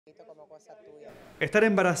Estar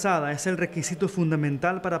embarazada es el requisito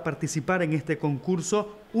fundamental para participar en este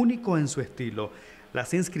concurso único en su estilo.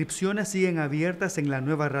 Las inscripciones siguen abiertas en la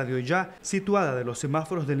Nueva Radio Ya, situada de los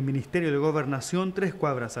semáforos del Ministerio de Gobernación 3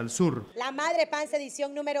 cuadras al sur. La Madre Panza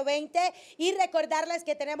edición número 20 y recordarles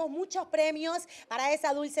que tenemos muchos premios para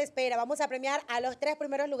esa dulce espera. Vamos a premiar a los 3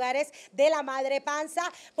 primeros lugares de la Madre Panza.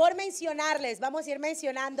 Por mencionarles, vamos a ir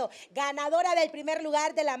mencionando, ganadora del primer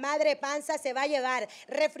lugar de la Madre Panza se va a llevar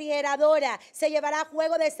refrigeradora, se llevará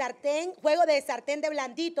juego de sartén de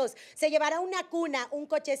blanditos, se llevará una cuna, un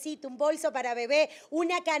cochecito, un bolso para bebé,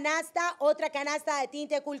 una canasta, otra canasta de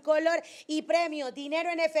tinte Cool Color y premio, dinero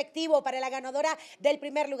en efectivo para la ganadora del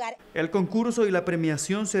primer lugar. El concurso y la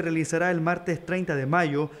premiación se realizará el martes 30 de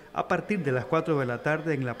mayo a partir de las 4 de la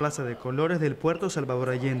tarde en la Plaza de Colores del Puerto Salvador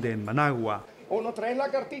Allende en Managua. O nos traen la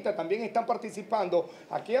cartita, también están participando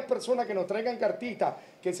aquellas personas que nos traigan cartitas,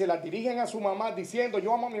 que se las dirigen a su mamá diciendo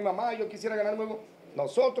yo amo a mi mamá, yo quisiera ganarme algo.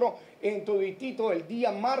 Nosotros en toditito el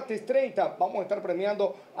día martes 30 vamos a estar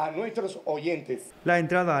premiando a nuestros oyentes. La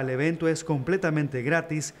entrada al evento es completamente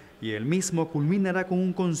gratis y el mismo culminará con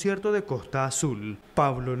un concierto de Costa Azul.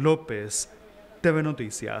 Pablo López, TV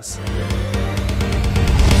Noticias.